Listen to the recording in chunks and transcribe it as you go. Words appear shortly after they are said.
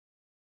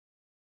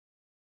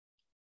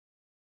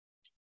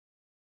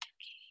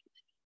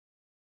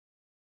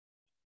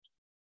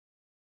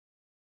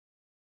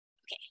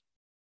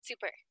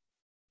Super.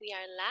 We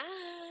are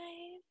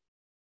live.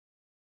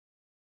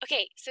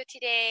 Okay, so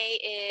today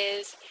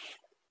is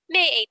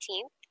May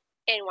 18th,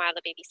 and while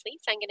the baby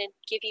sleeps, I'm going to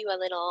give you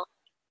a little,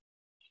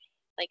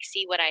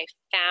 see what I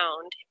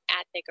found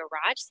at the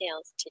garage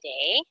sales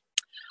today.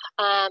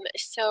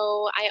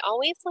 So I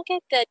always look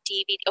at the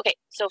DVD. Okay,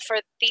 so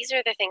these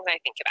are the things I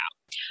think about.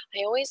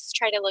 I always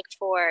try to look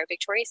for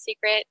Victoria's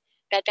Secret,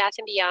 Bed Bath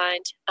 &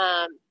 Beyond,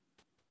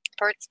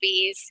 Burt's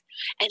Bees,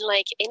 and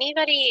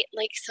anybody,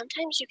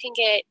 sometimes you can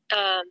get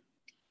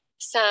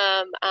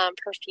some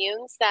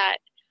perfumes that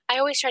I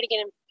always try to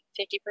get them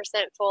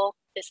 50% full.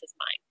 This is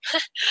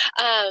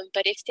mine.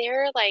 But if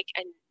they're like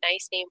a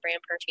nice name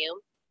brand perfume,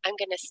 I'm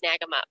going to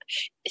snag them up,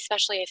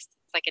 especially if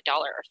it's like $1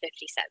 or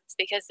 50 cents,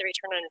 because the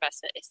return on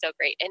investment is so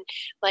great. And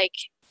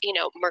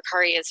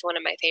Mercari is one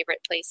of my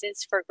favorite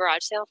places for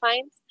garage sale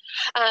finds.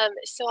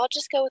 So I'll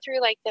just go through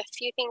the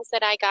few things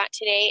that I got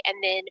today,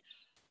 and then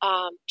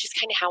just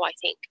kind of how I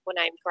think when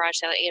I'm garage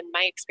selling in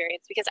my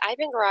experience, because I've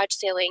been garage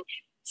selling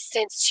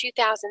since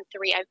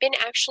 2003. I've been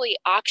actually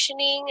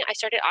auctioning. I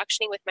started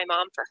auctioning with my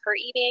mom for her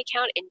eBay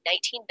account in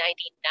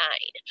 1999.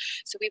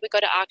 So we would go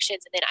to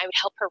auctions, and then I would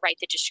help her write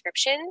the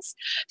descriptions.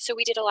 So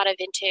we did a lot of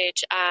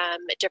vintage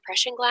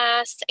depression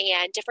glass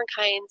and different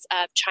kinds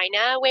of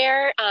china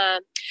ware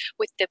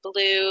with the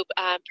blue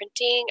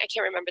printing. I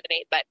can't remember the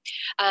name, but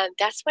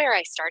that's where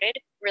I started,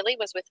 really,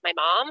 was with my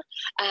mom.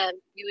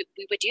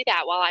 We would do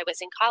that while I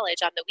was in college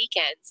on the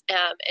weekends,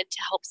 and to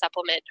help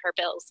supplement her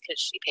bills,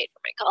 because she paid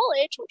for my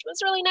college, which was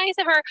really nice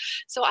of her.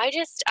 So I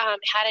just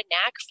had a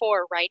knack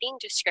for writing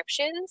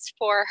descriptions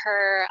for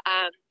her,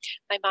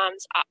 my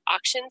mom's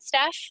auction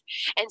stuff.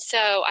 And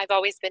so I've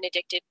always been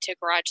addicted to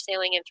garage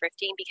selling and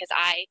thrifting, because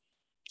I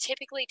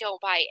typically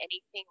don't buy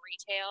anything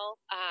retail,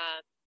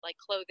 like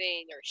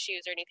clothing or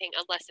shoes or anything,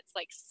 unless it's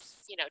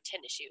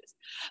tennis shoes.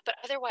 But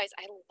otherwise,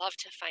 I love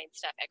to find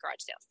stuff at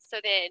garage sales.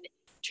 So then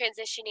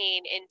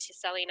transitioning into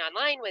selling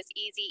online was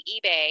easy.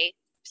 eBay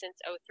since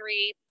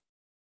 '03.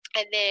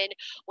 And then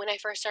when I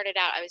first started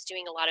out, I was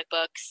doing a lot of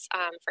books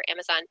for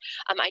Amazon.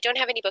 I don't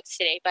have any books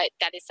today, but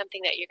that is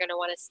something that you're going to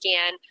want to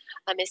scan,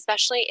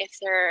 especially if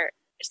they're.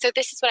 So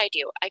this is what I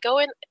do. I go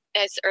in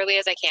as early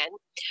as I can,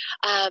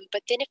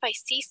 but then if I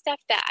see stuff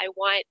that I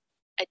want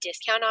a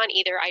discount on,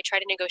 either I try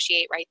to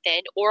negotiate right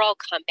then, or I'll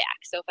come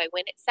back. So if I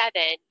win at 7,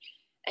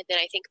 and then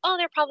I think, oh,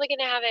 they're probably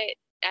going to have it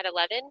at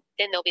 11,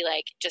 then they'll be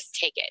like, just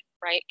take it,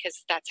 right?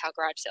 Because that's how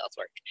garage sales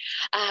work.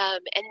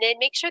 And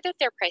then make sure that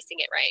they're pricing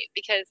it right,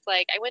 because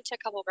I went to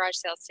a couple garage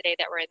sales today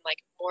that were in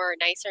more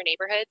nicer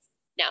neighborhoods.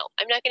 No,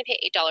 I'm not going to pay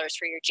 $8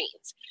 for your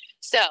jeans.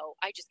 So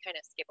I just kind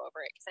of skip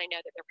over it, because I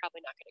know that they're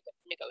probably not going to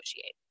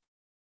negotiate.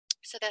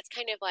 So that's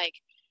kind of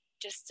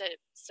just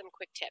some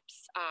quick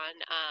tips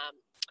on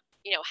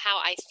how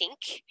I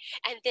think.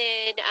 And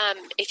then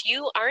if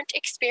you aren't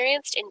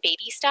experienced in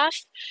baby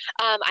stuff,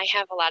 I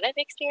have a lot of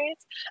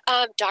experience.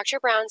 Dr.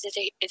 Brown's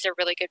is a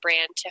really good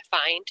brand to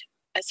find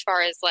as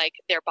far as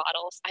their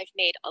bottles. I've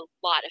made a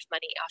lot of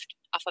money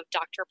off of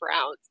Dr.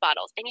 Brown's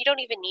bottles, and you don't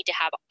even need to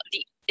have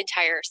the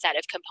entire set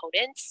of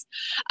components,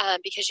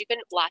 because you can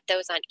lot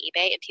those on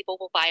eBay and people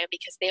will buy them,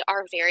 because they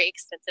are very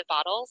expensive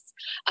bottles,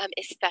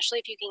 especially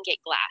if you can get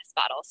glass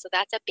bottles. So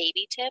that's a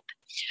baby tip.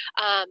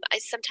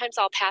 Sometimes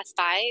I'll pass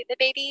by the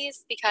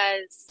babies,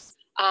 because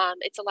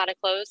it's a lot of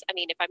clothes. I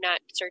mean, if I'm not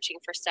searching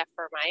for stuff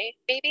for my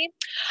baby.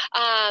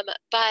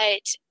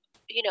 But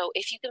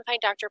if you can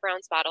find Dr.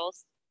 Brown's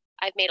bottles,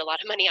 I've made a lot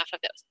of money off of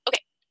those.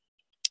 Okay.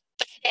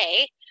 But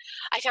today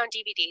I found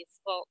DVDs.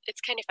 Well, it's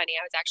kind of funny.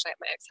 I was actually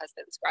at my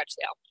ex-husband's garage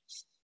sale,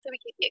 so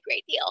he gave me a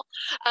great deal,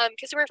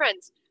 because we're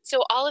friends.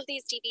 So all of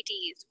these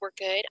DVDs were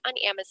good on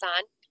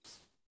Amazon.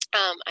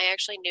 I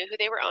actually knew who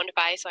they were owned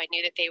by, so I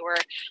knew that they were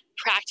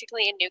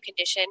practically in new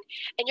condition.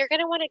 And you're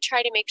going to want to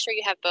try to make sure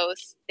you have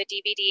both the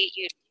DVD.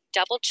 You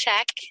double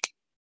check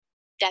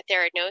that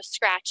there are no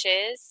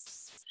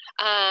scratches,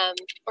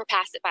 or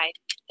pass it by.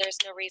 There's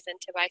no reason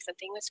to buy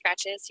something with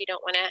scratches. You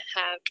don't want to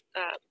have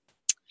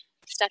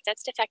stuff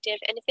that's defective.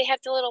 And if they have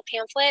the little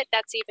pamphlet,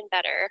 that's even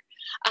better.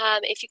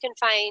 If you can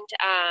find,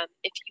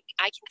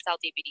 I can sell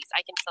DVDs,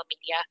 I can sell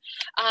media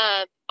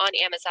on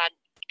Amazon.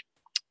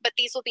 But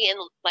these will be in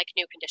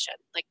new condition.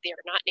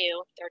 They're not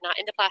new. They're not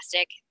into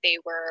plastic. They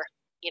were,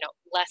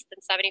 less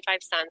than 75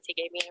 cents. He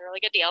gave me a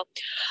really good deal.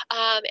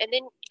 And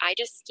then I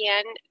just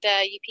scan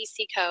the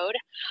UPC code.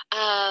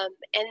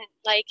 And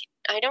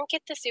I don't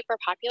get the super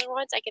popular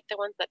ones. I get the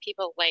ones that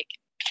people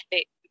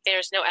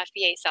there's no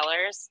FBA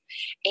sellers,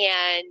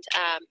 and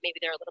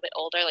maybe they're a little bit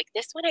older.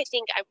 This one, I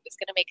think I was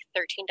going to make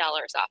 $13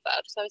 off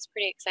of. So I was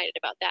pretty excited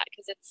about that,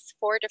 because it's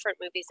 4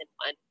 different movies in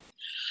one.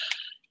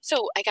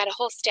 So I got a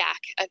whole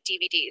stack of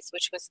DVDs,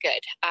 which was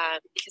good,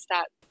 because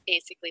that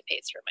basically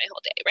pays for my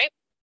whole day, right?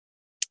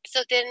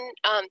 So then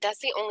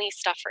that's the only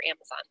stuff for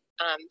Amazon,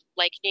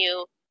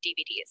 new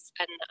DVDs,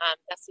 and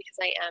that's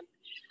because I am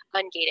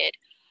ungated.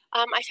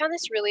 I found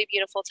this really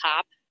beautiful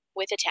top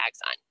with the tags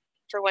on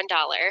for $1.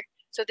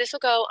 So this will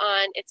go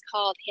on, it's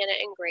called Hannah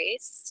and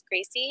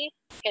Gracie,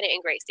 Hannah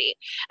and Gracie.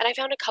 And I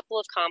found a couple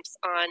of comps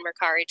on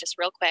Mercari just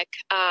real quick.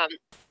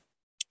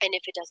 And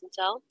if it doesn't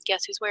sell,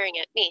 guess who's wearing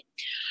it? Me.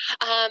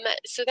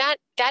 So that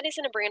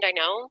isn't a brand I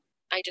know.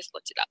 I just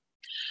looked it up.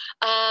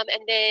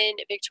 And then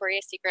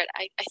Victoria's Secret,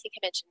 I think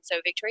I mentioned. So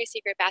Victoria's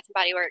Secret, Bath and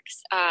Body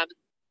Works,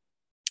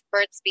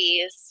 Burt's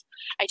Bees.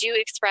 I do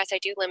Express, I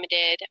do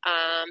Limited,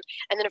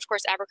 and then of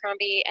course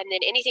Abercrombie, and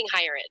then anything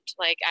higher end.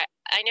 Like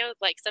I know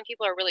like some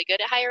people are really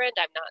good at higher end.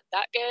 I'm not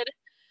that good,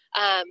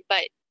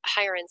 but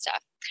higher end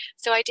stuff.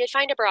 So I did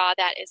find a bra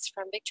that is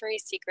from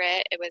Victoria's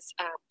Secret. It was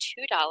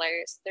 $2,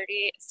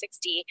 30,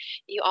 60.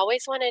 You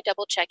always want to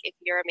double check if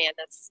you're a man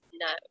that's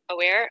not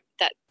aware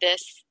that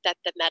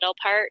the metal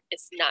part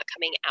is not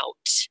coming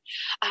out.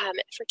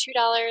 For $2,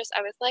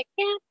 I was like,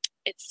 yeah,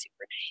 it's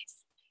super nice.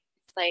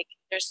 Like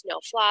there's no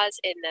flaws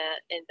in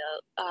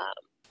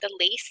the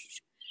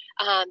lace.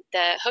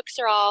 The hooks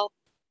are all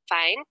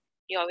fine.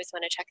 You always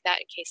want to check that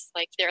in case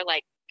like they're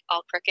like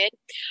all crooked.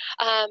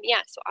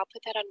 Yeah, so I'll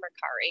put that on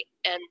Mercari,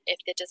 and if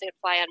it doesn't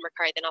fly on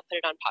Mercari, then I'll put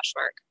it on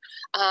Poshmark,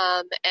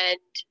 and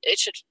it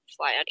should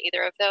fly on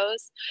either of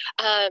those.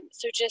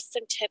 So just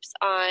some tips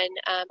on.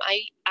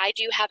 I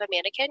do have a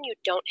mannequin. You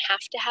don't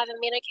have to have a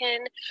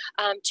mannequin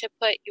to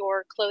put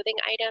your clothing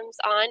items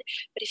on,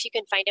 but if you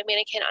can find a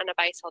mannequin on a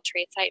buy sell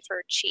trade site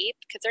for cheap,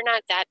 because they're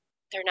not that.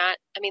 They're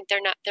not, I mean, they're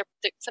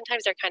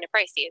sometimes they're kind of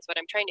pricey is what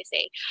I'm trying to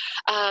say.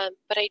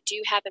 But I do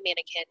have a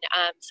mannequin.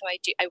 So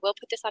I will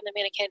put this on the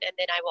mannequin, and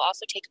then I will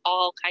also take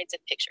all kinds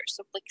of pictures.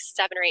 So like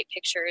 7 or 8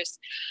 pictures,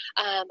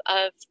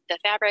 of the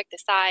fabric, the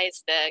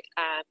size, the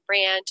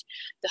brand,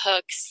 the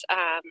hooks,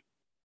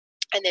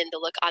 and then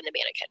the look on the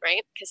mannequin,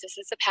 right? Because this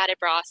is a padded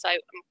bra. So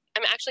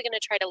I'm actually going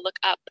to try to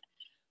look up,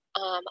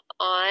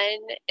 on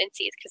and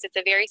see, because it's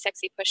a very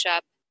sexy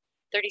push-up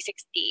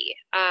 3060.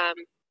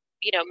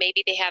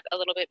 Maybe they have a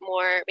little bit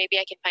more. Maybe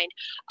I can find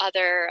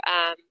other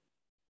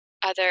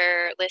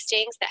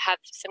listings that have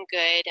some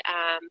good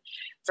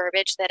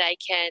verbiage that I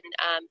can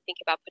think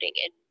about putting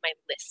in my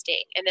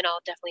listing. And then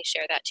I'll definitely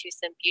share that to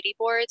some beauty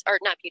boards, or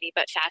not beauty,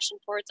 but fashion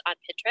boards on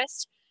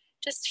Pinterest.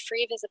 Just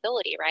free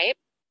visibility, right?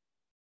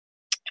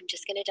 I'm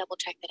just going to double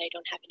check that I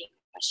don't have any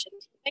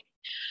questions.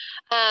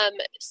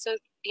 So,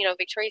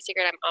 Victoria's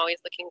Secret, I'm always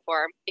looking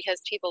for,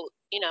 because people,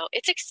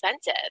 it's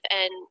expensive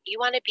and you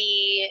want to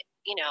be,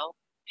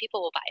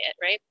 people will buy it,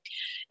 right?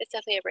 It's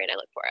definitely a brand I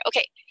look for.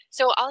 Okay,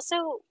 so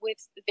also with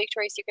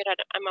Victoria's Secret,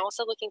 I'm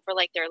also looking for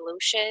like their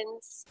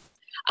lotions.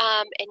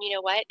 And you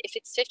know what? If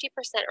it's 50%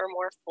 or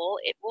more full,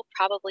 it will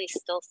probably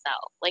still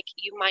sell. Like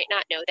you might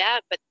not know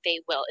that, but they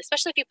will,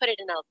 especially if you put it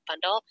in a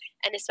bundle,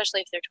 and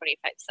especially if they're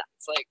 25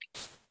 cents.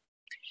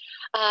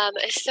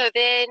 So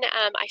then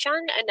I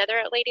found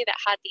another lady that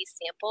had these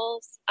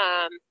samples.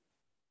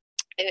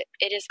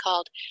 It is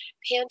called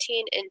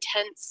Pantene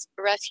Intense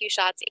Rescue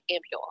Shots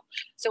Ampule.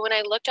 So when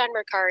I looked on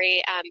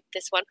Mercari,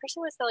 this one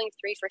person was selling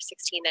 3 for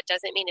 16. That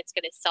doesn't mean it's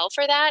going to sell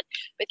for that,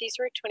 but these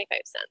were 25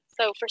 cents.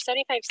 So for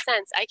 75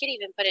 cents, I could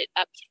even put it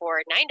up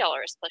for $9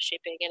 plus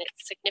shipping, and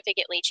it's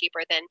significantly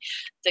cheaper than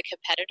the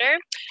competitor.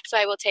 So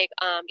I will take,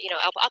 I'll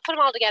put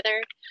them all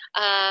together,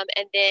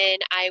 and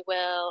then I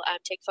will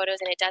take photos,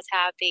 and it does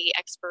have the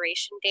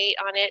expiration date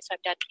on it. So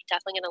I'm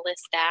definitely going to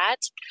list that.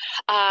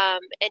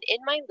 And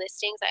in my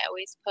listings, I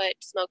always put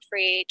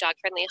smoke-free,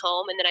 dog-friendly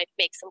home, and then I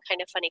make some kind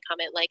of funny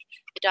comment like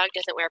the dog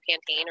doesn't wear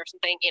Pantene or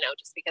something,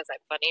 just because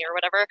I'm funny or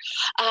whatever.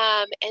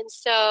 And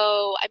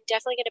so I'm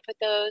definitely going to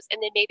put those,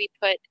 and then maybe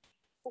put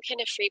some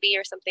kind of freebie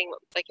or something,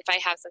 like if I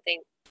have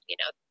something,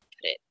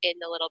 put it in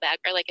the little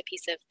bag, or like a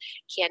piece of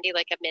candy,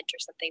 like a mint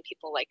or something.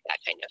 People like that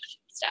kind of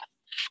stuff.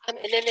 And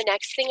then the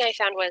next thing I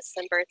found was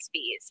some Burt's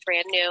Bees,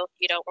 brand new.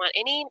 You don't want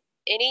any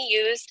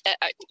used,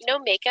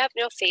 no makeup,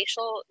 no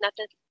facial,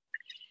 nothing.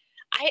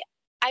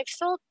 I've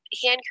sold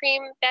hand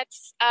cream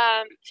that's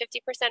 50%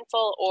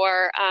 full,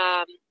 or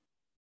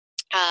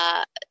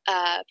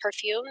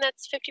perfume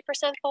that's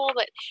 50% full.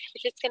 But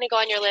if it's going to go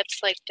on your lips,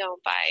 like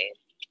don't buy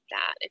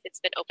that if it's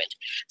been opened.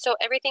 So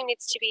everything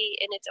needs to be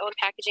in its own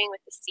packaging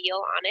with the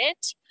seal on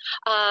it.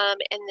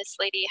 And this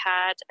lady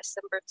had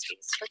some Burt's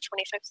Bees for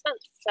 25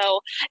 cents.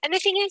 So, and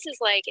the thing is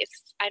like if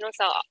I don't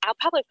sell,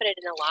 I'll probably put it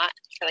in a lot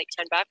for like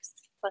 $10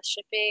 plus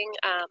shipping.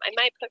 I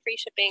might put free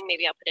shipping.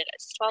 Maybe I'll put it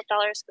as $12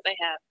 because I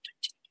have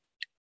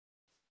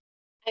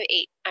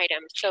 8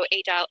 items. So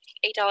 $8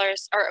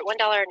 or $1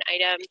 an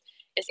item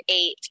is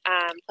 8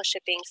 plus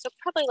shipping. So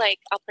probably like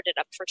I'll put it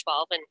up for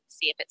 12 and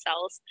see if it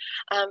sells.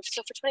 So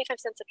for 25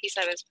 cents a piece,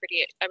 I was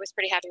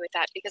pretty happy with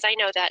that, because I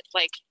know that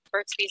like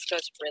Burt's Bees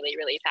goes really,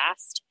 really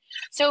fast.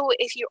 So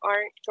if you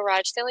aren't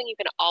garage selling, you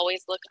can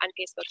always look on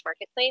Facebook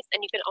Marketplace,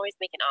 and you can always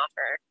make an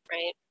offer,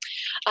 right?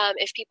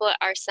 If people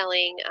are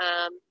selling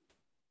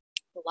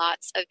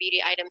lots of beauty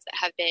items that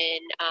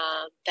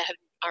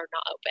are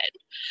not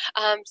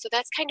open. So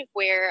that's kind of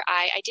where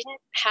I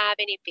didn't have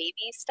any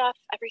baby stuff.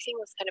 Everything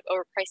was kind of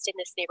overpriced in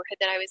this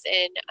neighborhood that I was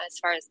in as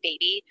far as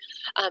baby.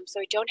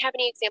 So I don't have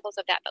any examples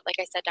of that, but like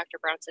I said,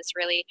 Dr. Brown's is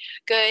really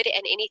good,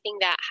 and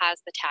anything that has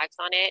the tags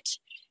on it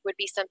would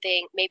be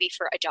something maybe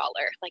for $1.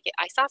 Like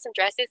I saw some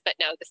dresses, but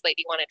no, this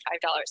lady wanted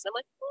 $5. And I'm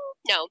like,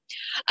 no.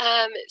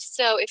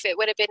 So if it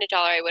would have been $1,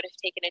 I would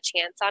have taken a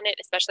chance on it,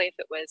 especially if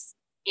it was,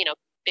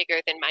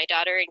 bigger than my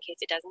daughter in case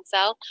it doesn't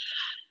sell.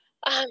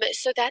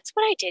 So that's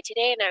what I did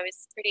today, and I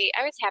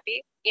was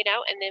happy,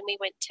 and then we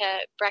went to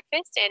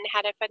breakfast and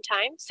had a fun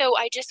time. So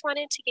I just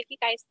wanted to give you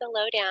guys the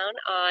lowdown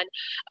on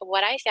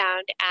what I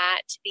found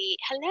at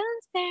hello,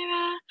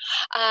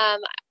 Sarah,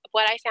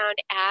 what I found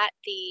at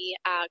the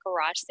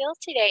garage sales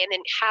today, and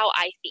then how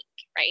I think,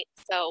 right?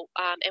 So,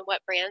 and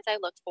what brands I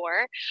look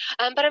for.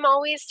 But I'm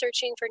always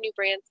searching for new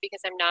brands because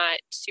I'm not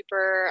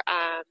super,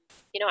 I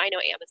know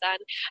Amazon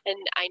and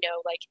I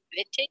know like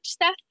vintage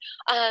stuff.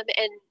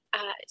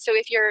 So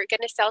if you're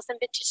going to sell some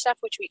vintage stuff,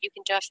 which you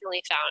can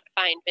definitely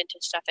find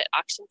vintage stuff at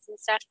auctions and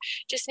stuff,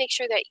 just make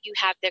sure that you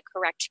have the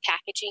correct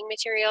packaging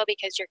material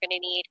because you're going to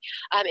need,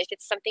 if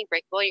it's something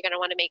breakable, you're going to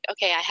want to make,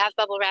 okay, I have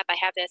bubble wrap, I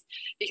have this,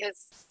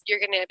 because you're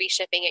going to be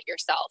shipping it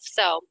yourself.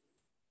 So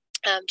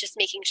just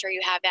making sure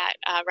you have that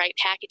right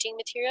packaging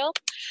material.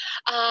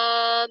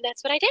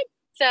 That's what I did.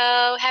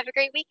 So have a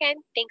great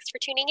weekend. Thanks for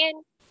tuning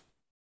in.